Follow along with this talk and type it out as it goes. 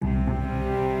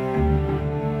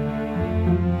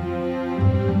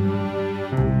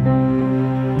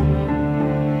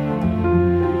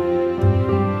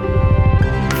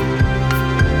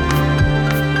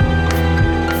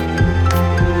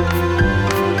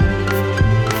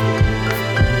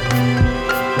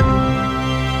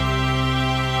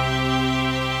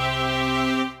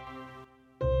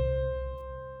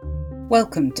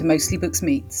Welcome to Mostly Books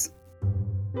Meets.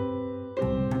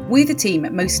 We're the team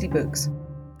at Mostly Books,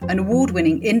 an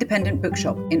award-winning independent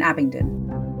bookshop in Abingdon.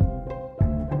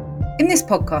 In this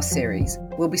podcast series,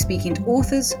 we'll be speaking to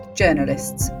authors,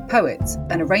 journalists, poets,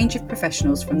 and a range of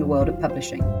professionals from the world of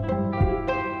publishing.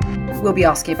 We'll be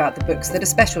asking about the books that are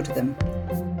special to them,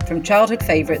 from childhood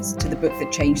favourites to the book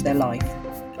that changed their life,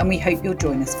 and we hope you'll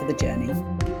join us for the journey.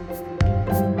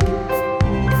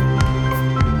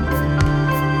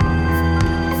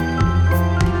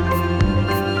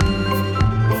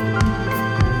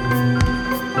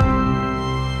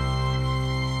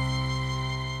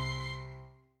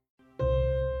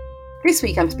 This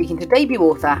week I'm speaking to debut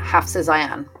author Hafsa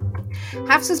Zayan.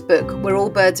 Hafsa's book, We're All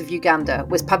Birds of Uganda,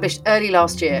 was published early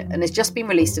last year and has just been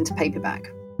released into paperback.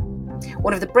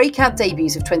 One of the breakout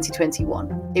debuts of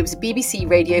 2021, it was a BBC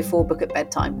Radio 4 book at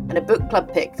bedtime and a book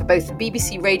club pick for both the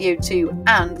BBC Radio 2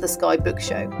 and the Sky Book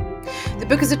Show. The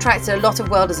book has attracted a lot of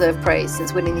well-deserved praise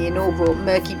since winning the inaugural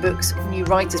Murky Books New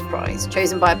Writers' Prize,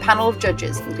 chosen by a panel of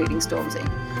judges, including Stormzy.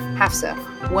 Hafsa,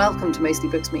 welcome to Mostly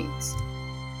Books Meets.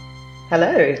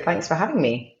 Hello, thanks for having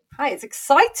me. Hi, it's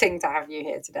exciting to have you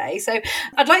here today. So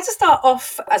I'd like to start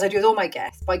off, as I do with all my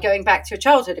guests, by going back to your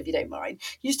childhood, if you don't mind.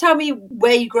 Can you just tell me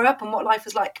where you grew up and what life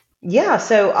was like? Yeah,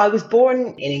 so I was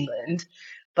born in England,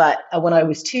 but when I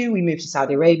was 2, we moved to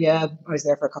Saudi Arabia. I was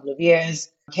there for a couple of years,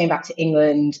 came back to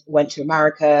England, went to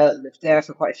America, lived there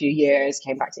for quite a few years,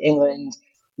 came back to England,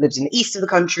 lived in the east of the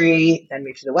country, then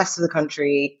moved to the west of the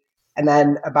country. And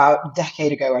then about a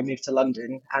decade ago, I moved to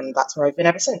London, and that's where I've been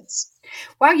ever since.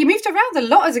 Wow, you moved around a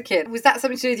lot as a kid. Was that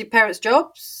something to do with your parents'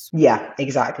 jobs? Yeah,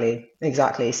 exactly.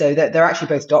 So they're actually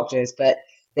both doctors, but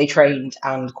they trained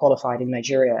and qualified in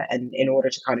Nigeria, and in order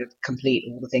to kind of complete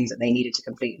all the things that they needed to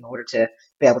complete in order to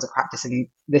be able to practice in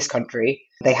this country,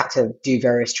 they had to do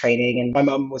various training. And my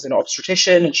mum was an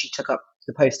obstetrician, and she took up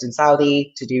the post in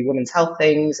Saudi to do women's health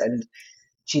things, and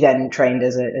she then trained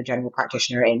as a general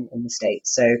practitioner in the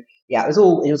States. So yeah, it was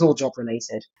all job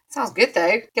related. Sounds good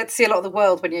though. Get to see a lot of the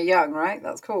world when you're young, right?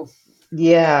 That's cool.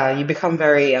 Yeah, you become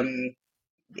very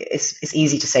it's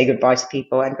easy to say goodbye to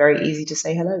people and very easy to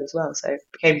say hello as well. So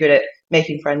became good at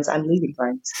making friends and leaving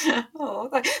friends. Oh,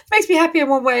 that makes me happy in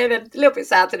one way and a little bit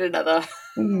sad in another.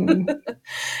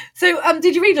 So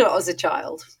did you read a lot as a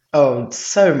child? Oh,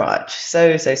 so much.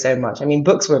 So much. I mean,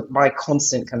 books were my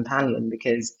constant companion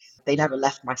because they never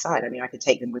left my side. I mean, I could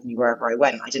take them with me wherever I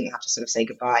went. I didn't have to sort of say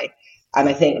goodbye. And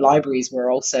I think libraries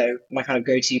were also my kind of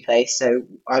go-to place. So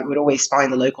I would always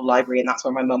find the local library, and that's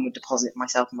where my mum would deposit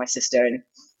myself and my sister. And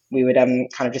we would kind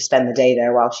of just spend the day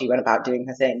there while she went about doing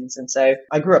her things. And so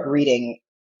I grew up reading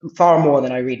far more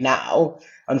than I read now,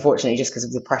 unfortunately, just because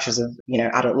of the pressures of,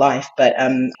 adult life. But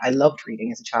I loved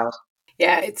reading as a child.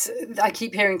 Yeah, I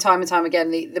keep hearing time and time again,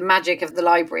 the magic of the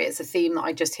library. It's a theme that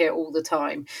I just hear all the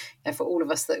time. For all of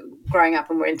us that growing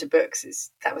up and were into books,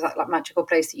 that was that like magical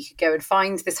place that you could go and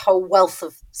find this whole wealth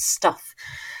of stuff.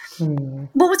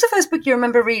 What was the first book you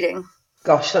remember reading?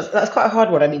 Gosh, that's quite a hard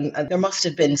one. I mean, there must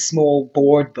have been small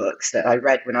board books that I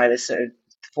read when I was sort of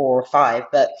 4 or 5.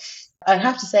 But I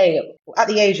have to say, at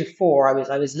the age of 4,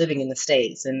 I was living in the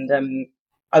States, and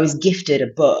I was gifted a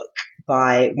book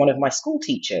by one of my school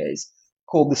teachers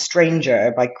called The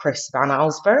Stranger by Chris Van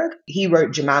Allsburg. He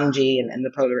wrote Jumanji and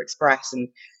The Polar Express, and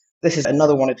this is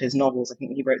another one of his novels. I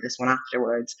think he wrote this one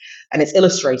afterwards, and it's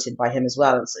illustrated by him as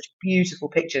well. It's such beautiful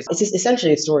pictures. It's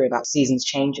essentially a story about seasons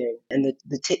changing, and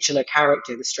the titular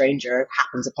character, the stranger,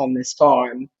 happens upon this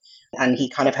farm, and he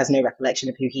kind of has no recollection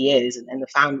of who he is, and the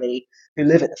family who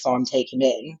live at the farm take him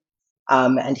in,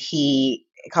 and he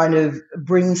kind of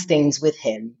brings things with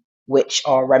him which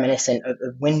are reminiscent of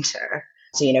winter.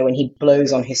 So, when he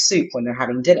blows on his soup when they're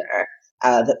having dinner,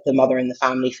 that the mother in the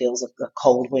family feels a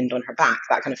cold wind on her back,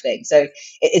 that kind of thing. So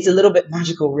it's a little bit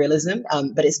magical realism,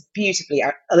 but it's beautifully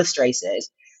illustrated.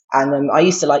 And I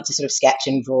used to like to sort of sketch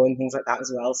and draw and things like that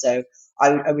as well. So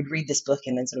I would read this book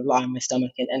and then sort of lie on my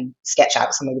stomach and sketch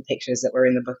out some of the pictures that were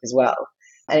in the book as well.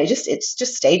 And it's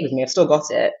just stayed with me. I've still got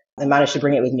it. I managed to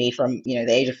bring it with me from, the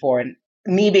age of 4. And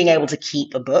me being able to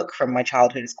keep a book from my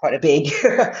childhood is quite a big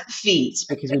feat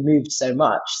because we moved so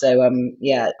much. So,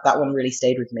 that one really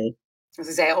stayed with me. As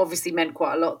I say, it obviously meant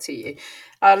quite a lot to you.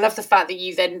 I love the fact that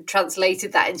you then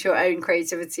translated that into your own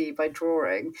creativity by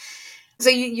drawing.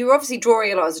 So you were obviously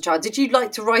drawing a lot as a child. Did you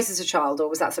like to write as a child, or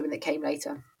was that something that came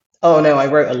later? Oh, no, I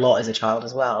wrote a lot as a child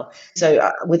as well.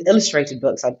 So with illustrated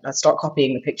books, I'd start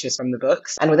copying the pictures from the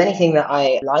books. And with anything that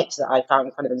I liked, that I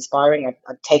found kind of inspiring,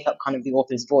 I'd take up kind of the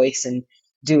author's voice and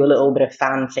do a little bit of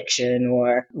fan fiction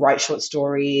or write short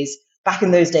stories. Back in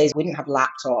those days, we didn't have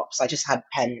laptops. I just had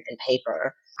pen and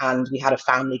paper, and we had a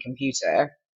family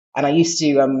computer. And I used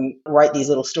to write these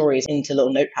little stories into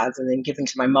little notepads and then give them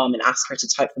to my mum and ask her to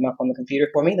type them up on the computer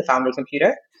for me, the family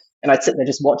computer. And I'd sit there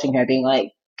just watching her being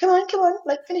like, come on,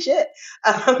 like finish it.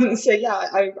 So yeah,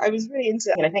 I was really into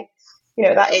it. And I think,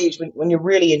 at that age when you're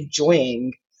really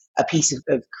enjoying a piece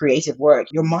of creative work,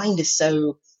 your mind is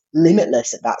so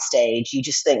limitless at that stage. You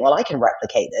just think, well, I can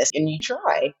replicate this, and you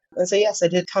try. And so yes, I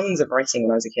did tons of writing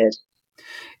when I was a kid.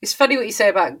 It's funny what you say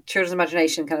about children's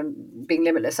imagination kind of being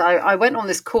limitless. I went on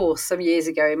this course some years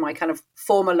ago in my kind of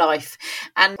former life,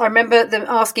 and I remember them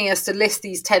asking us to list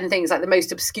these 10 things, like the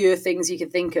most obscure things you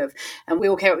could think of. And we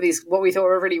all came up with these, what we thought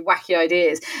were really wacky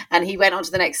ideas. And he went on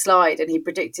to the next slide and he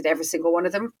predicted every single one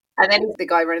of them. And then the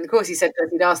guy running the course, he said that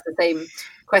he'd asked the same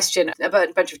question about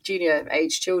a bunch of junior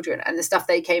age children, and the stuff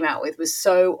they came out with was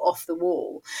so off the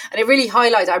wall. And it really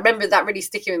highlighted, I remember that really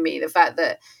sticking with me, the fact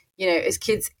that, as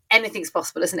kids, anything's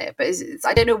possible, isn't it? But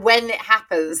I don't know when it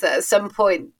happens that at some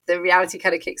point the reality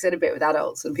kind of kicks in a bit with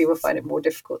adults and people find it more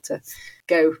difficult to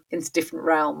go into different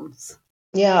realms.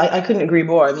 Yeah, I couldn't agree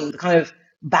more. I mean, the kind of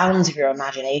bounds of your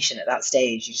imagination at that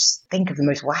stage, you just think of the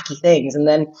most wacky things. And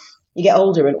then you get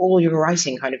older and all your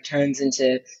writing kind of turns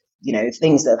into,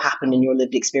 things that have happened in your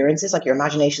lived experiences. Like your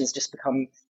imagination's just become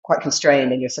quite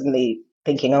constrained and you're suddenly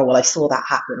thinking, oh, well, I saw that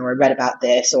happen, or I read about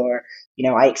this, or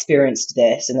I experienced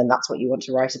this, and then that's what you want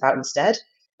to write about instead.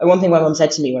 And one thing my mum said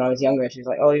to me when I was younger, she was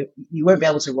like, oh, you won't be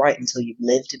able to write until you've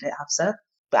lived a bit, Hafsa.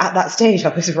 But at that stage,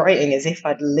 I was writing as if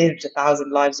I'd lived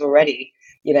 1,000 lives already,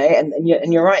 and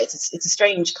you're right. It's a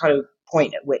strange kind of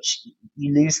point at which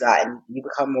you lose that and you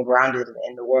become more grounded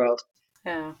in the world.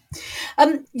 Yeah.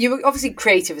 You were obviously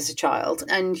creative as a child,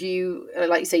 and you,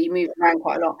 like you say, you moved around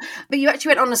quite a lot. But you actually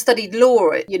went on and studied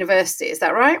law at university, is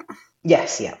that right?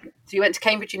 Yes, yeah. So you went to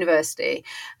Cambridge University.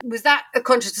 Was that a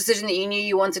conscious decision that you knew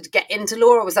you wanted to get into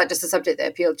law, or was that just a subject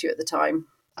that appealed to you at the time?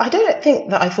 I don't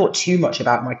think that I thought too much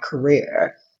about my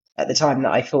career at the time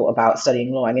that I thought about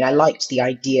studying law. I mean, I liked the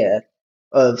idea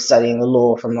of studying the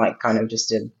law from like kind of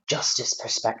just a justice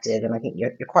perspective. And I think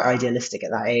you're quite idealistic at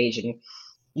that age and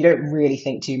you don't really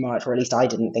think too much, or at least I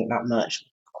didn't think that much.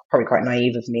 Probably quite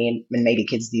naive of me, and maybe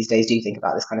kids these days do think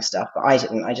about this kind of stuff, but I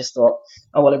didn't. I just thought,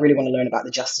 oh, well, I really want to learn about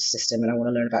the justice system and I want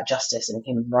to learn about justice and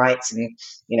human rights and,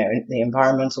 the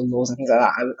environmental laws and things like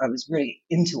that. I was really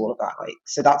into all of that.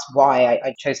 So that's why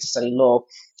I chose to study law.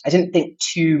 I didn't think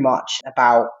too much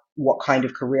about what kind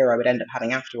of career I would end up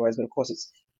having afterwards, but of course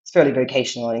it's fairly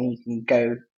vocational and you can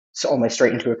go almost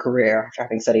straight into a career after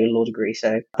having studied a law degree.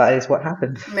 So that is what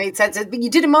happened. Made sense. But you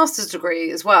did a master's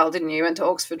degree as well, didn't you? You went to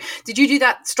Oxford. Did you do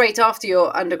that straight after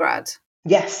your undergrad?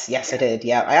 Yes, I did.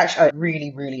 Yeah, I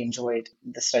really, really enjoyed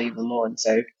the study of the law. And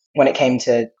so when it came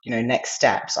to, next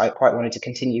steps, I quite wanted to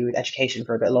continue with education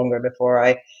for a bit longer before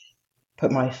I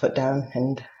put my foot down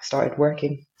and started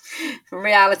working.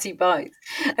 Reality bites.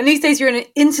 And these days you're an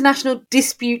international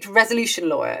dispute resolution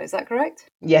lawyer. Is that correct?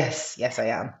 Yes, I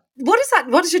am. What is that?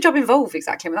 What does your job involve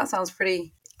exactly? I mean, that sounds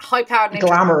pretty high-powered and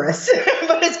glamorous,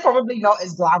 but it's probably not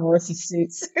as glamorous as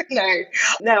Suits.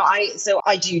 No.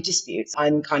 I do disputes.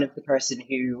 I'm kind of the person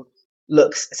who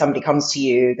somebody comes to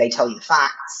you, they tell you the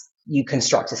facts, you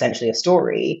construct essentially a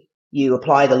story, you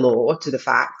apply the law to the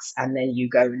facts, and then you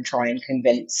go and try and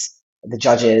convince the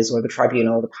judges or the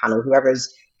tribunal, the panel,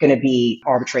 whoever's going to be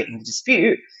arbitrating the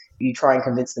dispute, you try and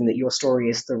convince them that your story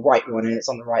is the right one and it's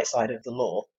on the right side of the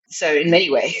law. So in many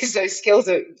ways, those skills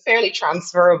are fairly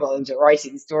transferable into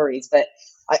writing stories. But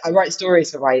I write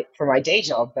stories for my day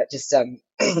job, but just in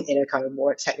a kind of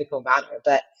more technical manner.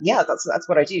 But yeah, that's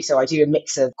what I do. So I do a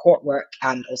mix of court work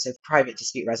and also private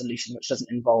dispute resolution, which doesn't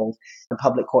involve a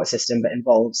public court system, but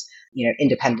involves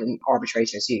independent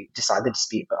arbitrators who decide the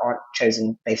dispute but aren't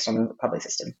chosen based on the public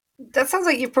system. That sounds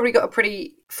like you've probably got a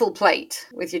pretty full plate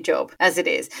with your job as it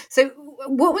is. So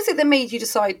what was it that made you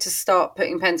decide to start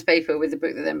putting pen to paper with the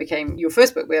book that then became your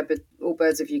first book, All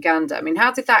Birds of Uganda? I mean,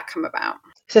 how did that come about?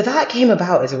 So that came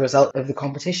about as a result of the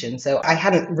competition. So I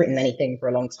hadn't written anything for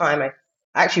a long time. I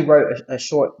actually wrote a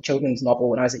short children's novel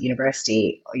when I was at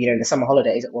university, in the summer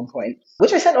holidays at one point,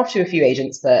 which I sent off to a few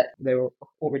agents, but they all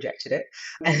rejected it.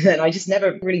 And then I just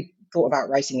never really thought about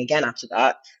writing again after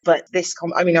that. But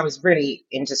I was really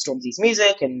into Stormzy's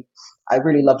music and I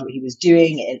really loved what he was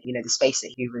doing in, the space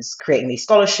that he was creating these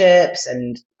scholarships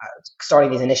and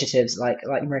starting these initiatives like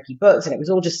Murky Books. And it was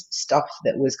all just stuff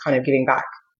that was kind of giving back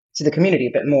to the community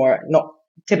a bit more, not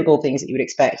typical things that you would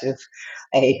expect of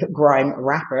a grime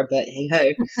rapper, but hey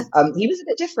ho, he was a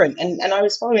bit different. And I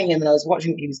was following him and I was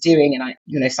watching what he was doing and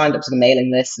I, signed up to the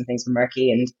mailing list and things for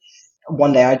Murky. And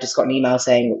one day I just got an email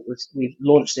saying we've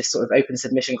launched this sort of open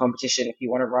submission competition. If you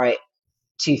want to write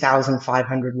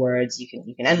 2,500 words, you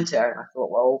can enter. And I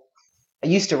thought, well, I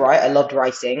used to write. I loved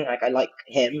writing. Like I like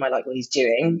him. I like what he's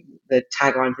doing. The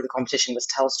tagline for the competition was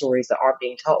 "Tell stories that aren't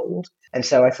being told." And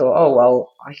so I thought, oh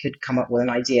well, I could come up with an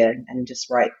idea and just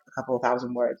write a couple of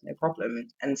thousand words, no problem.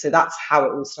 And so that's how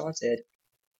it all started.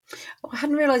 Oh, I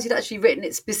hadn't realised you'd actually written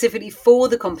it specifically for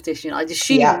the competition. I'd Yeah.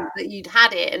 assumed that you'd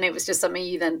had it and it was just something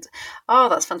you then, oh,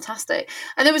 that's fantastic.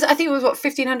 And there was, I think it was what,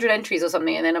 1,500 entries or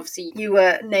something. And then obviously you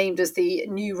were named as the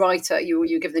new writer, you were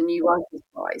given the New Writers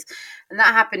Prize. And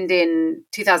that happened in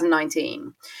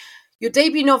 2019. Your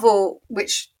debut novel,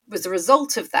 which was the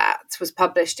result of that, was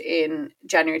published in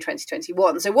January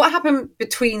 2021. So what happened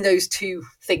between those two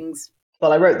things?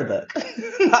 Well, I wrote the book.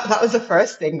 That was the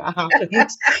first thing that happened.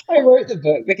 I wrote the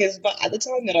book because, but at the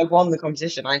time that I won the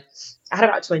competition, I had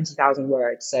about 20,000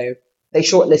 words. So they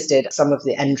shortlisted some of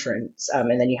the entrants,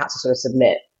 and then you had to sort of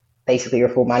submit basically your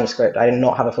full manuscript. I did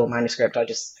not have a full manuscript. I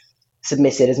just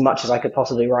submitted as much as I could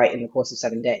possibly write in the course of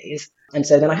 7 days. And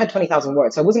so then I had 20,000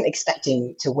 words. So I wasn't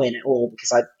expecting to win at all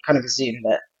because I kind of assumed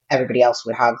that everybody else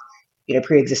would have,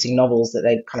 pre-existing novels that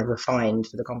they'd kind of refined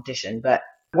for the competition. But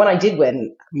when I did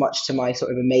win, much to my sort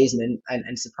of amazement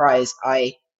and surprise,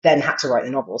 I then had to write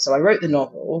the novel. So I wrote the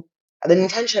novel. The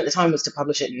intention at the time was to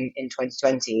publish it in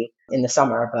 2020 in the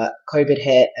summer, but COVID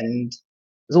hit and it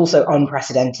was also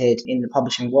unprecedented in the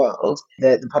publishing world.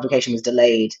 The publication was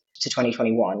delayed to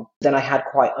 2021. Then I had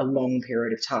quite a long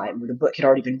period of time where the book had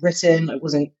already been written. I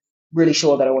wasn't really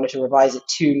sure that I wanted to revise it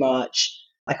too much.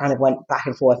 I kind of went back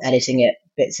and forth editing it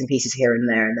bits and pieces here and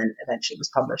there, and then eventually it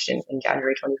was published in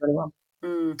January 2021.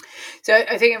 So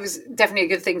I think it was definitely a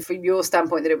good thing from your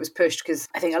standpoint that it was pushed, because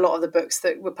I think a lot of the books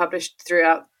that were published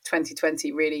throughout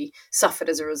 2020 really suffered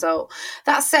as a result.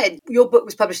 That said, your book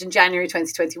was published in January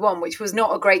 2021, which was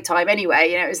not a great time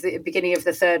anyway. It was the beginning of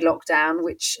the third lockdown,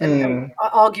 which and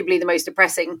arguably the most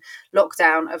depressing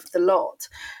lockdown of the lot.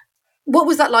 What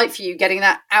was that like for you, getting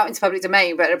that out into public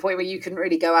domain, but at a point where you couldn't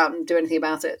really go out and do anything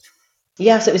about it?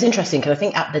 Yeah, so it was interesting because I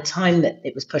think at the time that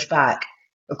it was pushed back,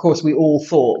 of course, we all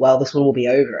thought, well, this will all be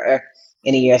over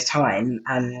in a year's time,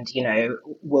 and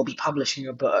we'll be publishing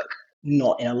a book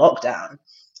not in a lockdown.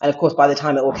 And of course, by the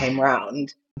time it all came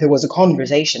around, there was a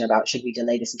conversation about should we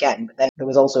delay this again, but then there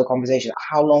was also a conversation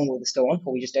how long will this go on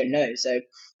for? We just don't know. So,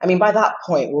 I mean, by that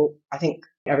point, well, I think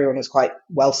everyone was quite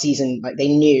well seasoned, like they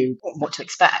knew what to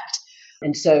expect,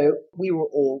 and so we were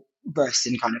all versed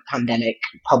in kind of pandemic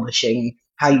publishing,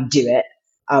 how you do it,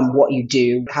 what you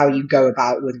do, how you go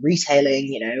about with retailing,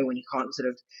 when you can't sort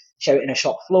of show it in a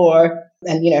shop floor,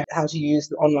 and, how to use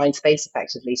the online space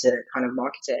effectively to kind of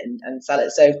market it and sell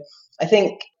it. So I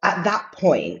think at that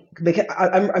point, because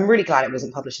I'm really glad it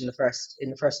wasn't published in the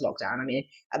first lockdown. I mean,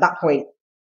 at that point,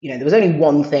 there was only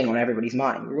one thing on everybody's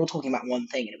mind. We were all talking about one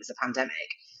thing, and it was the pandemic.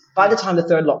 By the time the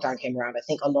third lockdown came around, I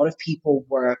think a lot of people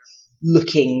were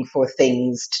looking for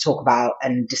things to talk about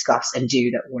and discuss and do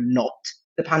that were not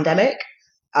the pandemic.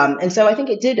 And so I think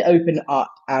it did open up,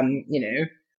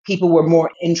 people were more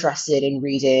interested in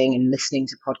reading and listening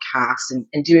to podcasts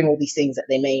and doing all these things that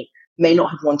they may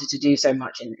not have wanted to do so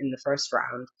much in the first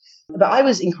round. But I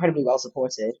was incredibly well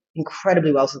supported,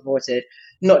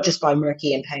 not just by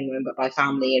Murky and Penguin, but by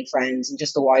family and friends and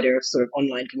just the wider sort of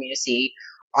online community.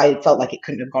 I felt like it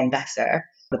couldn't have gone better,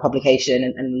 the publication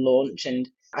and the launch. And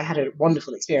I had a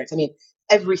wonderful experience. I mean,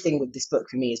 everything with this book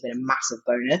for me has been a massive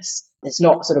bonus. It's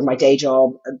not sort of my day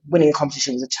job. Winning a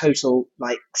competition was a total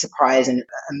surprise and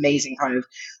amazing kind of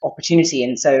opportunity.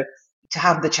 And so to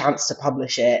have the chance to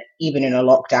publish it, even in a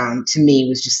lockdown, to me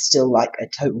was just still like a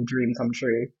total dream come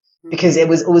true, because it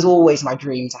was always my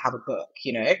dream to have a book,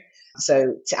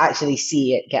 So to actually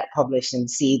see it get published and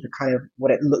see the kind of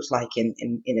what it looked like in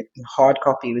hard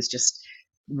copy was just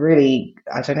really,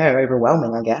 I don't know,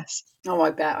 overwhelming, I guess. Oh,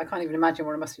 I bet. I can't even imagine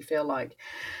what it must feel like.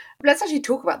 Let's actually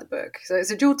talk about the book. So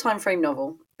it's a dual time frame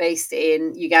novel based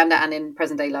in Uganda and in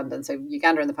present day London. So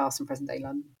Uganda in the past and present day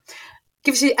London.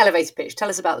 Give us your elevator pitch. Tell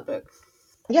us about the book.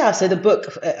 Yeah, so the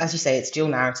book, as you say, it's dual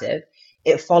narrative.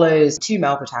 It follows two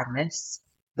male protagonists.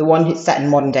 The one who's set in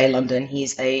modern day London,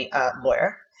 he's a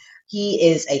lawyer. He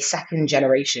is a second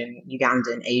generation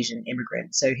Ugandan Asian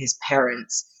immigrant. So his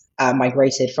parents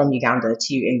migrated from Uganda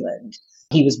to England.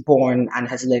 He was born and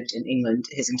has lived in England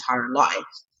his entire life.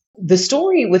 The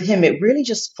story with him, it really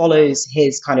just follows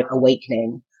his kind of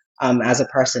awakening as a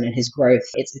person and his growth.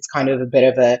 It's kind of a bit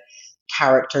of a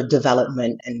character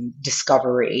development and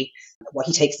discovery. Well,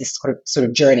 he takes this sort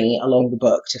of journey along the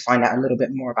book to find out a little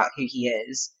bit more about who he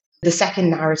is. The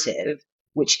second narrative,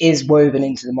 which is woven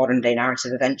into the modern day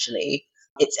narrative eventually,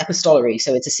 it's epistolary.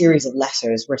 So it's a series of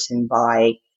letters written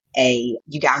by a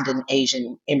Ugandan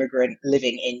Asian immigrant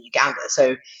living in Uganda.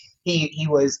 So he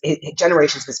was,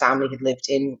 generations of his family had lived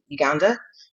in Uganda.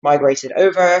 migrated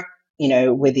over,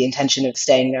 with the intention of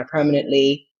staying there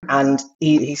permanently. And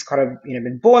he's kind of,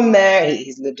 been born there.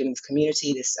 He's lived in this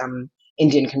community, this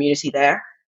Indian community there.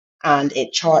 And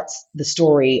it charts the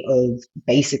story of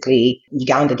basically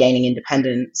Uganda gaining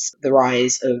independence, the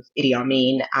rise of Idi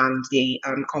Amin, and the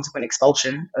consequent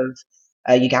expulsion of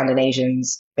Ugandan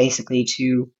Asians basically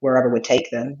to wherever would take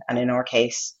them, and in our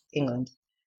case, England.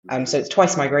 So it's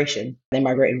twice migration. They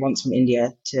migrated once from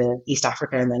India to East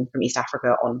Africa, and then from East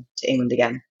Africa on to England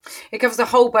again. It covers a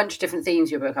whole bunch of different themes,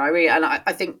 your book.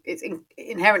 I think it's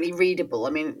inherently readable.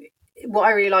 I mean, what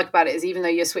I really like about it is even though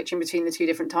you're switching between the two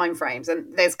different time frames,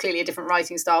 and there's clearly a different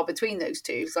writing style between those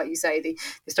two, so like you say, the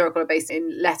historical are based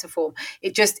in letter form.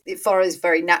 It follows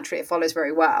very naturally. It follows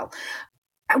very well.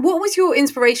 What was your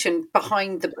inspiration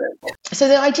behind the book? So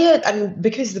the idea,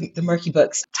 because the Murky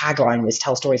Books tagline was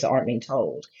 "Tell stories that aren't being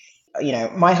told."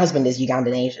 My husband is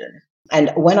Ugandan Asian. And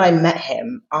when I met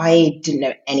him, I didn't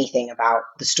know anything about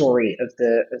the story of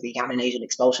the Ugandan Asian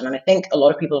expulsion. And I think a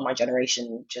lot of people in my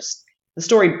generation the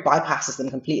story bypasses them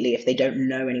completely if they don't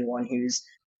know anyone who's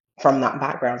from that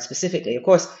background specifically. Of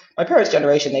course, my parents'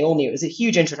 generation, they all knew it was a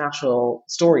huge international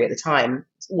story at the time.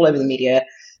 It's all over the media.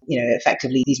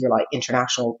 Effectively, these were like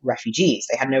international refugees.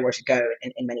 They had nowhere to go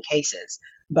in many cases.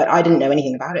 But I didn't know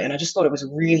anything about it. And I just thought it was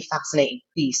a really fascinating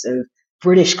piece of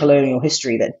British colonial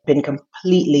history that had been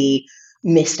completely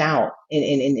missed out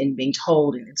in being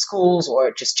told in schools,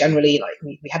 or just generally, like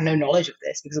we had no knowledge of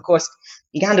this, because of course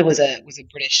Uganda was a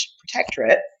British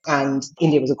protectorate, and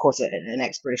India was of course an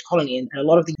ex-British colony, and a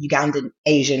lot of the Ugandan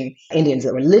Asian Indians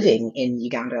that were living in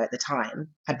Uganda at the time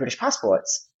had British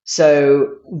passports.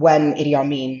 So when Idi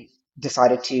Amin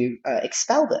decided to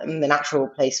expel them, the natural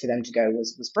place for them to go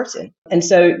was Britain. And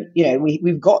so,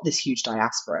 we've got this huge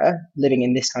diaspora living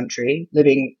in this country,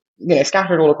 living,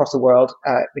 scattered all across the world,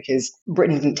 because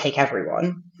Britain didn't take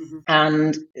everyone. Mm-hmm.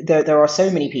 And there are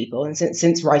so many people. And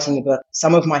since writing the book,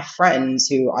 some of my friends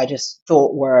who I just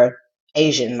thought were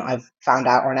Asian, I've found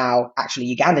out are now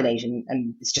actually Ugandan Asian,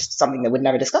 and it's just something that we'd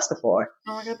never discussed before.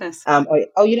 Oh my goodness.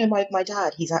 My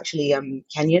dad, he's actually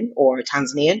Kenyan or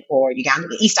Tanzanian or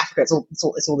Ugandan. East Africa, it's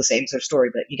all the same sort of story,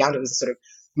 but Uganda was the sort of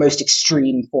most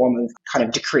extreme form of kind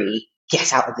of decree,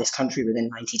 get out of this country within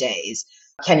 90 days.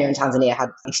 Kenya and Tanzania had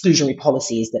exclusionary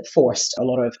policies that forced a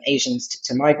lot of Asians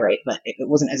to migrate, but it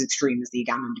wasn't as extreme as the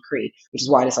Ugandan decree, which is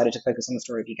why I decided to focus on the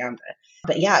story of Uganda.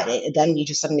 But yeah, then you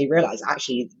just suddenly realize,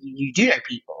 actually, you do know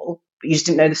people, but you just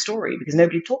didn't know the story because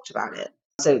nobody talked about it.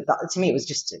 So that, to me, it was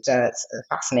just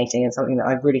fascinating and something that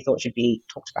I really thought should be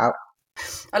talked about.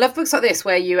 I love books like this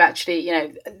where you actually,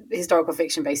 historical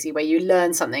fiction basically, where you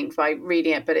learn something by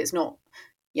reading it, but it's not,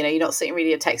 you're not sitting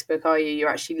reading a textbook, are you? You're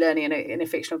actually learning in a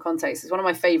fictional context. It's one of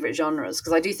my favourite genres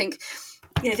because I do think,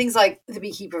 things like The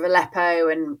Beekeeper of Aleppo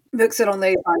and books along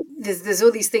those lines, there's all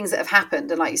these things that have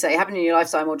happened, and like you say, happened in your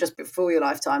lifetime or just before your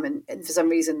lifetime, and for some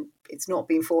reason it's not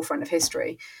been forefront of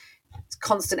history. It's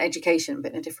constant education,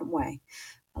 but in a different way.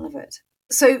 I love it.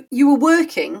 So you were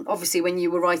working, obviously, when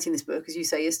you were writing this book, as you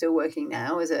say, you're still working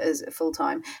now as a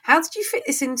full-time. How did you fit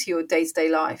this into your day-to-day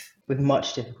life? With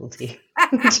much difficulty,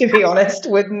 to be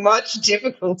honest, with much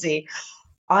difficulty.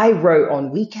 I wrote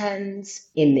on weekends,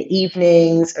 in the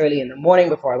evenings, early in the morning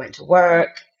before I went to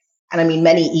work. And I mean,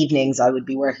 many evenings I would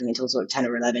be working until sort of 10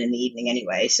 or 11 in the evening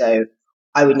anyway. So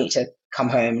I would need to come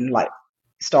home and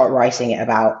start writing at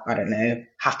about,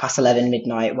 11:30,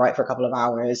 midnight, write for a couple of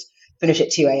hours, finish at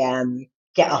 2 a.m.,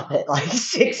 get up at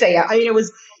 6 a.m. I mean, it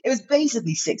was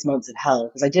basically 6 months of hell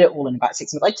because I did it all in about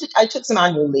 6 months. I took some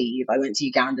annual leave. I went to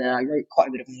Uganda. I wrote quite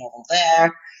a bit of a novel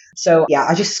there. So yeah,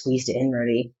 I just squeezed it in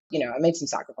really. I made some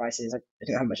sacrifices. I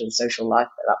didn't have much of a social life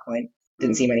at that point.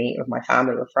 Didn't see many of my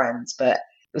family or friends, but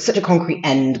it was such a concrete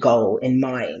end goal in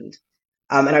mind.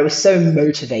 And I was so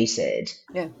motivated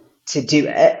to do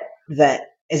it that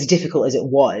as difficult as it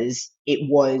was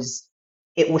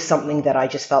something that I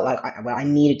just felt like I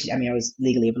needed to. I mean, I was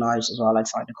legally obliged as well. I'd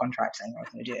signed a contract saying I was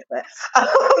going to do it, but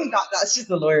that's just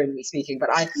the lawyer in me speaking. But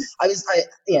I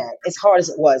as hard as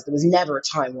it was, there was never a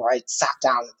time where I sat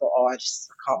down and thought, I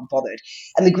can't be bothered.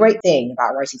 And the great thing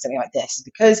about writing something like this is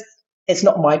because it's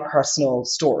not my personal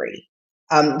story.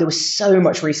 There was so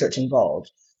much research involved.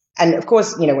 And of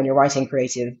course, when you're writing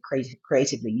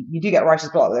creatively, you do get writer's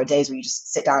block. There are days where you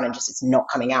just sit down and it's not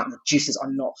coming out and the juices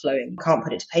are not flowing. You can't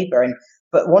put it to paper.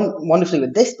 But wonderfully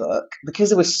with this book, because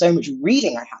there was so much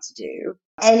reading I had to do,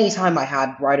 anytime I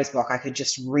had writer's block, I could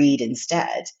just read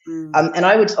instead. And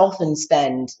I would often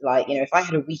spend if I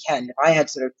had a weekend, if I had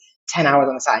sort of 10 hours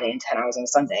on a Saturday and 10 hours on a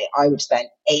Sunday, I would spend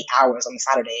 8 hours on the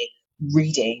Saturday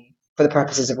reading for the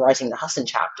purposes of writing the Hassan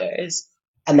chapters,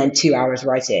 and then 2 hours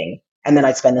writing And then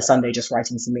I'd spend the Sunday just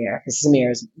writing Samir, because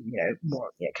Samir is, more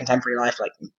contemporary life.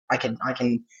 Like I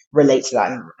can relate to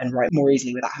that and write more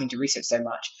easily without having to research so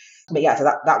much. But yeah, so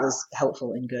that was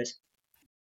helpful and good.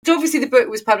 So obviously the book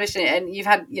was published in it, and you've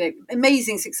had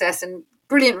amazing success and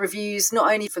brilliant reviews,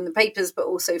 not only from the papers but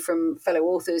also from fellow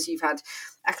authors. You've had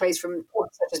accolades from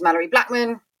authors such as Mallory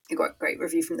Blackman. You got a great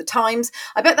review from the Times.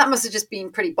 I bet that must have just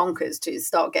been pretty bonkers to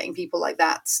start getting people like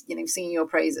that, singing your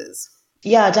praises.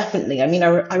 Yeah, definitely. I mean,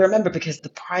 I remember because the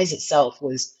prize itself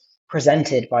was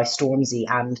presented by Stormzy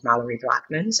and Mallory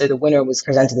Blackman. So the winner was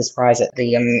presented this prize at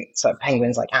the sort of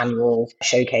Penguins annual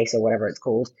showcase or whatever it's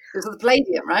called. It was the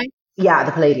Palladium, right? Yeah,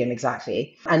 the Palladium,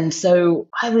 exactly. And so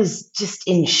I was just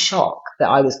in shock that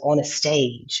I was on a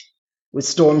stage with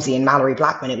Stormzy and Mallory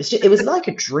Blackman. It was like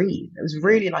a dream. It was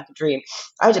really like a dream.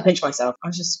 I had to pinch myself. I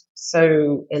was just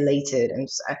so elated. And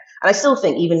I still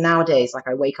think even nowadays,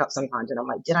 I wake up sometimes and I'm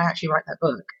like, did I actually write that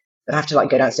book? Then I have to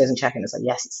go downstairs and check, and it's like,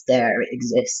 yes, it's there. It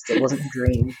exists. It wasn't a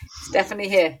dream. It's definitely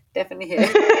here. Definitely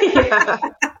here. Yeah.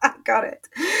 Got it.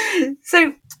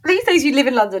 So these days you live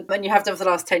in London and you have done for the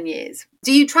last 10 years.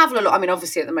 Do you travel a lot? I mean,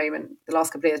 obviously at the moment, the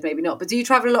last couple of years, maybe not, but do you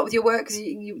travel a lot with your work? Because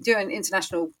you're doing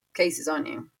international cases, aren't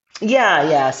you?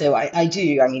 Yeah. So I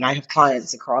do. I mean, I have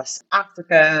clients across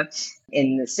Africa,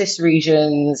 in the CIS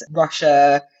regions,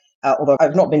 Russia, although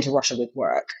I've not been to Russia with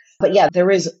work. But yeah, there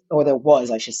was,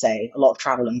 I should say, a lot of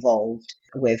travel involved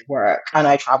with work. And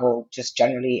I travel just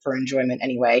generally for enjoyment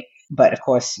anyway. But of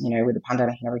course, with the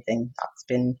pandemic and everything, that's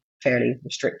been fairly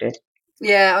restricted.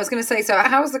 Yeah, I was going to say, so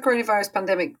how has the coronavirus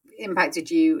pandemic impacted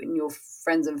you and your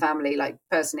friends and family,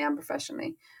 personally and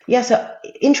professionally? Yeah, so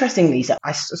interestingly,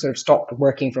 I sort of stopped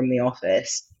working from the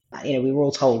office. We were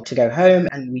all told to go home,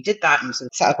 and we did that and sort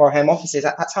of set up our home offices.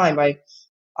 At that time, I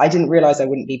didn't realize I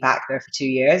wouldn't be back there for 2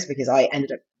 years because I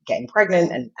ended up getting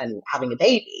pregnant and having a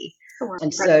baby. Oh,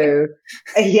 and so,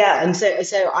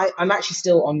 I'm actually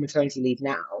still on maternity leave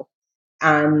now.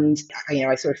 And,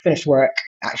 I sort of finished work,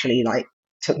 actually,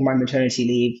 took my maternity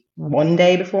leave one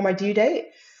day before my due date.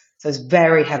 So I was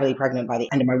very heavily pregnant by the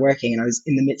end of my working, and I was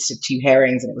in the midst of 2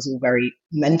 hearings, and it was all very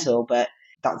mental, but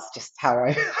that's just how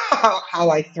I how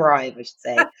I thrive, I should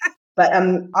say. But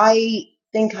I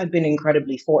think I've been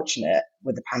incredibly fortunate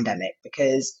with the pandemic,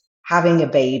 because having a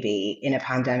baby in a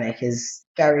pandemic is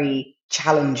very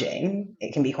challenging.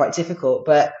 It can be quite difficult,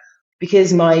 but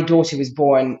because my daughter was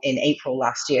born in April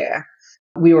last year,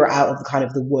 we were out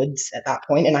of the woods at that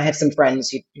point. And I had some friends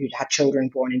who'd had children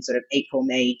born in sort of April,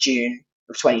 May, June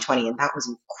of 2020, and that was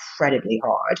incredibly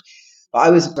hard. But I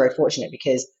was very fortunate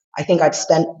because I think I'd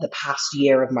spent the past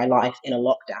year of my life in a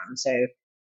lockdown. So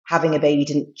having a baby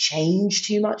didn't change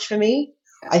too much for me.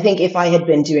 I think if I had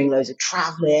been doing loads of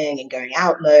traveling and going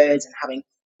out loads and having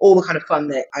all the kind of fun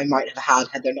that I might have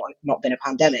had there not been a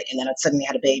pandemic, and then I'd suddenly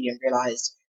had a baby and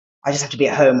realized I just have to be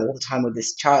at home all the time with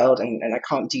this child, and I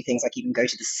can't do things like even go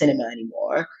to the cinema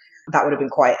anymore, that would have been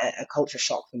quite a culture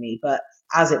shock for me. But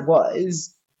as it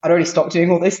was, I'd already stopped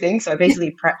doing all those things. So I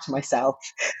basically prepped myself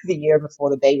the year before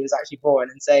the baby was actually born.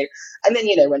 And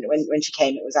then, when she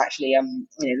came, it was actually,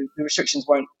 the restrictions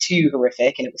weren't too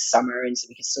horrific, and it was summer. And so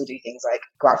we could still do things like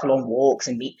go out for long walks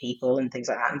and meet people and things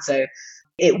like that. And so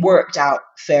it worked out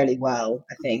fairly well,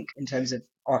 I think, in terms of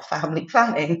our family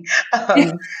planning.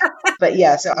 But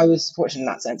yeah, so I was fortunate in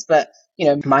that sense. But,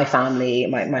 my family,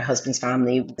 my husband's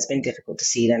family, it's been difficult to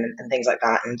see them and things like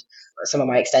that. And some of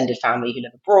my extended family who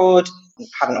live abroad,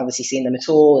 haven't obviously seen them at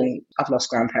all. And I've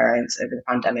lost grandparents over the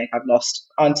pandemic. I've lost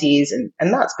aunties. And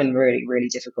that's been really, really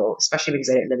difficult, especially because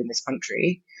I don't live in this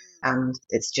country. And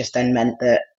it's just then meant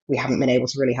that we haven't been able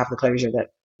to really have the closure that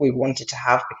we wanted to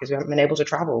have because we haven't been able to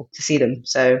travel to see them.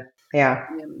 So, yeah.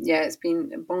 Yeah, it's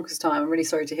been a bonkers time. I'm really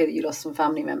sorry to hear that you lost some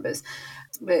family members.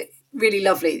 But really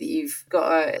lovely that you've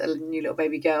got a new little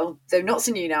baby girl. Though not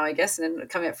so new now, I guess, and then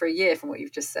coming up for a year from what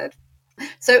you've just said.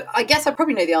 So I guess I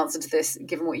probably know the answer to this,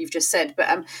 given what you've just said. But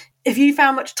have you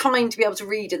found much time to be able to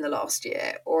read in the last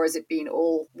year? Or has it been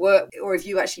all work? Or have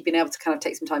you actually been able to kind of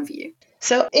take some time for you?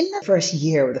 So in the first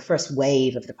year, or the first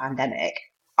wave of the pandemic,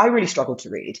 I really struggled to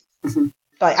read. Mm-hmm.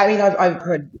 But I mean, I've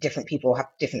heard different people have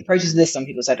different approaches to this. Some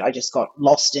people said I just got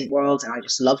lost in worlds and I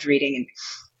just loved reading, and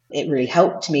it really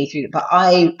helped me through it. But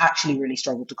I actually really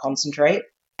struggled to concentrate.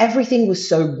 Everything was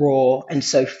so raw and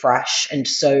so fresh and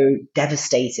so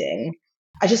devastating.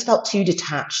 I just felt too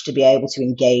detached to be able to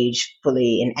engage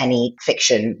fully in any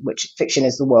fiction, which fiction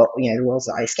is the world, the worlds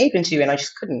that I escape into. And I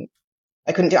just couldn't.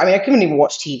 I couldn't even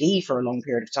watch TV for a long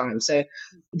period of time. So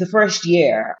the first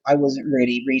year, I wasn't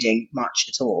really reading much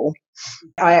at all.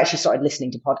 I actually started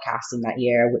listening to podcasts in that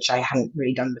year, which I hadn't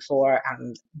really done before.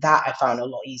 And that I found a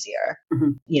lot easier.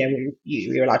 Mm-hmm.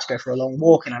 You're allowed to go for a long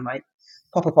walk, and I might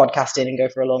pop a podcast in and go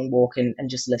for a long walk and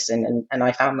just listen. And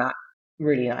I found that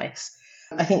really nice.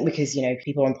 I think because,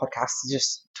 people on podcasts are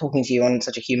just talking to you on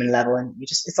such a human level, and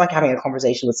it's like having a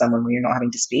conversation with someone when you're not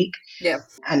having to speak. Yeah.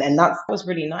 And that was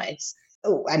really nice.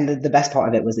 Oh, and the best part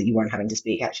of it was that you weren't having to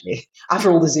speak, actually.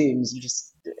 After all the Zooms, you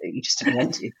just didn't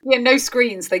want to. Yeah, no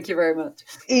screens, thank you very much.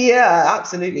 Yeah,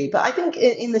 absolutely. But I think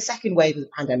in the second wave of the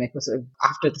pandemic, was sort of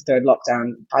after the third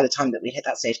lockdown, by the time that we hit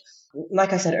that stage,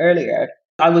 like I said earlier,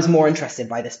 I was more interested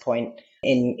by this point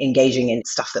in engaging in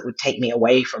stuff that would take me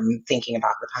away from thinking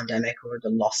about the pandemic or the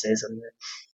losses and the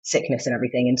sickness and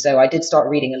everything. And so I did start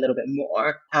reading a little bit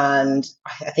more. And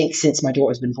I think since my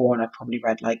daughter's been born, I've probably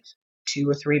read like 2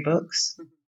 or 3 books,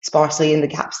 sparsely in the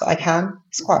gaps that I can.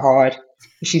 It's quite hard.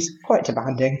 She's quite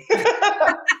demanding.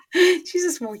 She's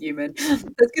a small human. That's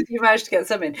good that you managed to get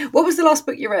some in. What was the last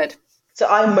book you read? So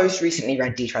I most recently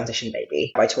read Detransition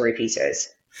Baby by Tori Peters.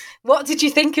 What did you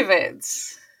think of it?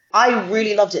 I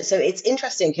really loved it. So it's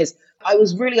interesting because I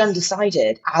was really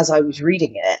undecided as I was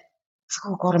reading it.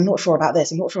 Oh God, I'm not sure about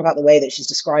this. I'm not sure about the way that she's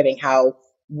describing how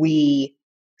we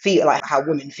feel, like how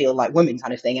women feel like women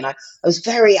kind of thing. And I was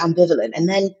very ambivalent. And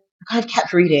then I kind of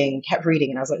kept reading.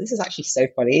 And I was like, this is actually so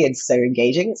funny and so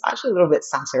engaging. It's actually a little bit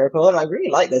satirical and I really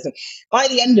like this. And by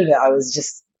the end of it,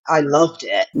 I loved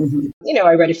it. Mm-hmm.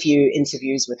 I read a few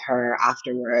interviews with her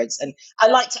afterwards, and I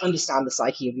like to understand the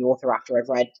psyche of the author after I've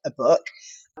read a book.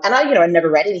 And I never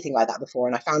read anything like that before,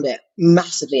 and I found it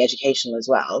massively educational as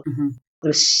well. Mm-hmm. There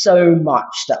was so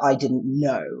much that I didn't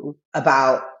know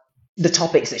about the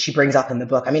topics that she brings up in the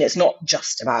book. I mean, it's not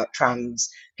just about trans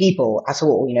people at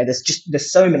all.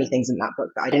 There's so many things in that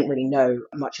book that I didn't really know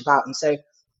much about. And so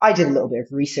I did a little bit of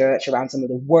research around some of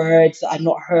the words that I'd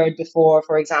not heard before,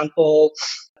 for example,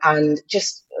 and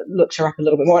just looked her up a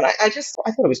little bit more. And I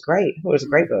thought it was great. I thought it was a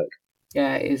great book.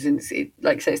 Yeah, it is.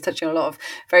 Like I say, it's touching on a lot of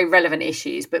very relevant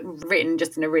issues, but written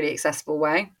just in a really accessible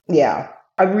way. Yeah.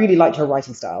 I really liked her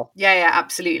writing style. Yeah,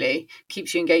 absolutely.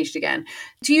 Keeps you engaged again.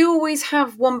 Do you always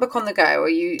have one book on the go? Or are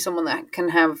you someone that can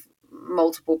have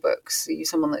multiple books? Are you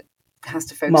someone that has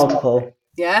to focus multiple?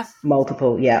 Yeah?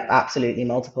 Multiple. Yeah, absolutely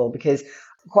multiple. Because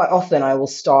quite often I will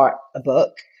start a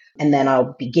book and then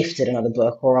I'll be gifted another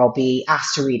book, or I'll be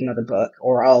asked to read another book,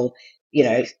 or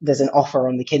there's an offer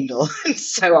on the Kindle.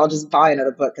 So I'll just buy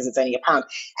another book because it's only £1.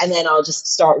 And then I'll just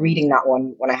start reading that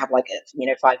one when I have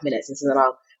 5 minutes. And so then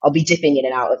I'll be dipping in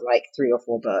and out of 3 or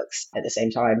 4 books at the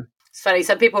same time. It's funny.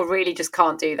 Some people really just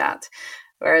can't do that.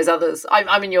 Whereas others,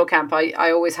 I'm in your camp.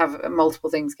 I always have multiple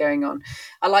things going on.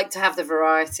 I like to have the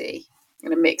variety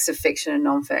and a mix of fiction and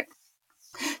non-fic.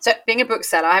 So being a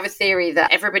bookseller, I have a theory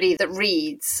that everybody that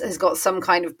reads has got some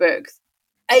kind of book,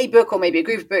 a book or maybe a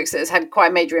group of books that has had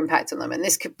quite a major impact on them. And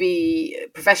this could be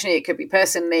professionally, it could be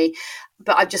personally,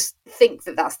 but I just think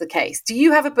that that's the case. Do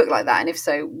you have a book like that? And if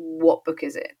so, what book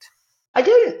is it? I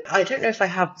don't know if I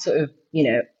have sort of,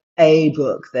 a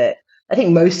book that I think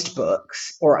most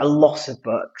books or a lot of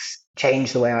books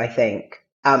change the way I think.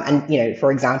 And, for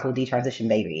example, Detransition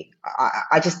Baby,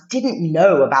 I just didn't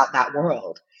know about that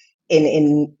world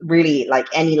in really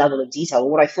any level of detail.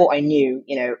 What I thought I knew,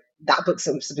 that book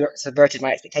sort of subverted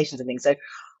my expectations and things. So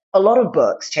a lot of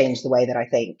books change the way that I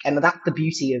think. And that's the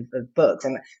beauty of books,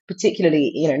 and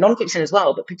particularly, nonfiction as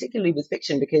well, but particularly with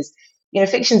fiction, because,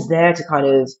 fiction's there to kind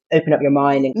of open up your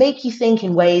mind and make you think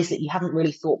in ways that you haven't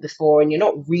really thought before. And you're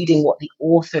not reading what the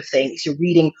author thinks, you're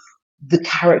reading the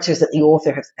characters that the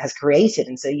author has created.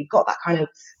 And so you've got that kind of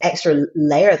extra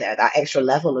layer there, that extra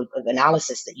level of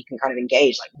analysis that you can kind of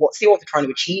engage. Like, what's the author trying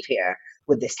to achieve here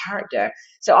with this character?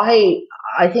 So I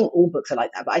think all books are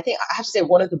like that. But I think I have to say,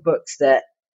 one of the books that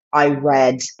I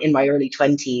read in my early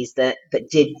 20s that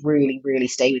did really, really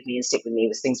stay with me and stick with me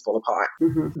was Things Fall Apart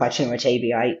by Chinua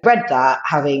Achebe. I read that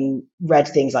having read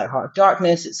things like Heart of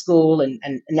Darkness at school and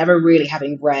never really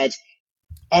having read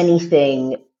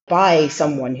anything by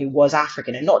someone who was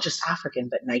African, and not just African,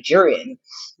 but Nigerian,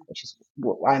 which is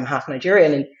I'm half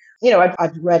Nigerian. And,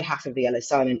 I've read half of The Yellow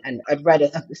Sun, and I'd read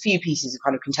a few pieces of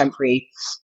kind of contemporary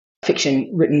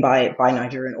fiction written by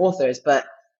Nigerian authors, but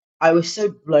I was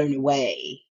so blown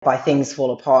away by Things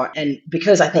Fall Apart. And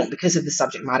because of the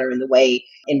subject matter and the way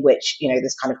in which,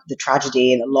 there's kind of the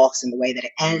tragedy and the loss and the way that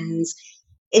it ends,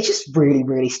 it just really,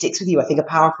 really sticks with you. I think a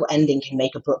powerful ending can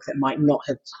make a book that might not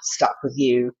have stuck with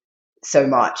you so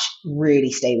much really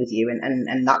stay with you.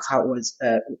 And that's how it was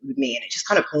with me. And it just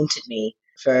kind of haunted me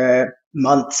for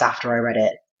months after I read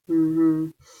it. Mm-hmm.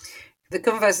 The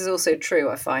converse is also true.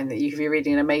 I find that you could be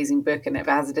reading an amazing book and if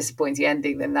it has a disappointing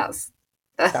ending, then that's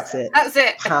it. That's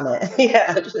it. Pan it.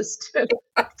 Yeah, just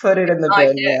put it in the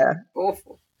bin. Yeah.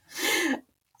 Awful.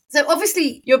 So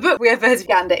obviously your book, We Are Birds of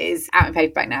Uganda, is out in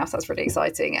paperback now, so that's really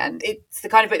exciting. And it's the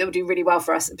kind of book that will do really well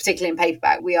for us, particularly in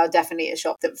paperback. We are definitely a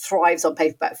shop that thrives on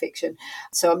paperback fiction.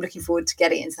 So I'm looking forward to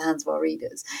getting it into the hands of our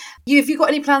readers. Have you got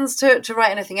any plans to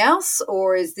write anything else?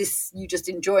 Or is this you just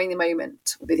enjoying the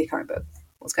moment with your current book?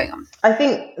 What's going on? I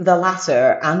think the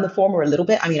latter and the former a little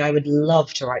bit. I mean, I would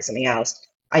love to write something else.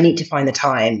 I need to find the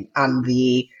time and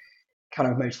the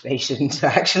kind of motivation to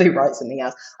actually write something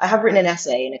else. I have written an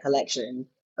essay in a collection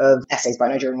of essays by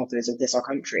Nigerian authors of this our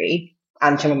country,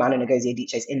 and Chimamanda Ngozi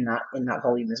Adichie's in that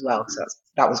volume as well. So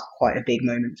that was quite a big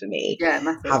moment for me. Yeah,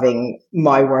 massive. Having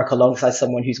my work alongside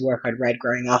someone whose work I'd read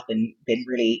growing up and been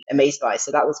really amazed by.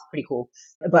 So that was pretty cool.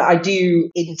 But I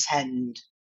do intend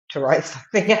to write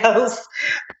something else.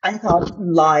 I can't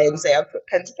lie and say I've put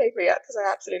pen to paper yet, because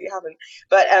I absolutely haven't.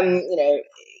 But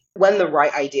when the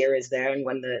right idea is there and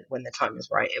when the time is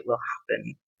right, it will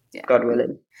happen. Yeah. God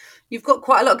willing. You've got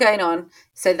quite a lot going on,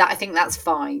 so that I think that's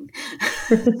fine.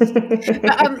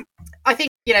 But, I think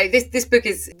this book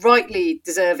is rightly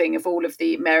deserving of all of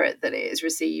the merit that it has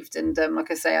received, and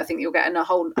like I say, I think you'll get a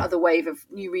whole other wave of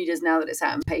new readers now that it's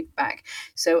out in paperback.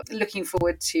 So looking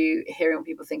forward to hearing what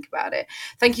people think about it.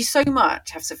 Thank you so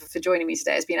much, Hafsa, for joining me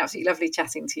today. It's been absolutely lovely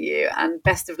chatting to you, and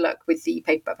best of luck with the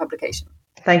paperback publication.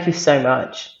 Thank you so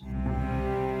much.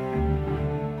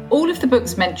 All of the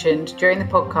books mentioned during the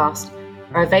podcast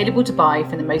are available to buy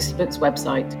from the Mostly Books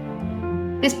website.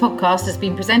 This podcast has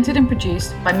been presented and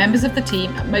produced by members of the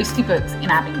team at Mostly Books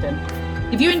in Abingdon.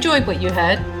 If you enjoyed what you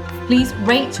heard, please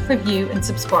rate, review and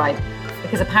subscribe,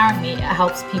 because apparently it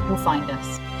helps people find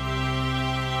us.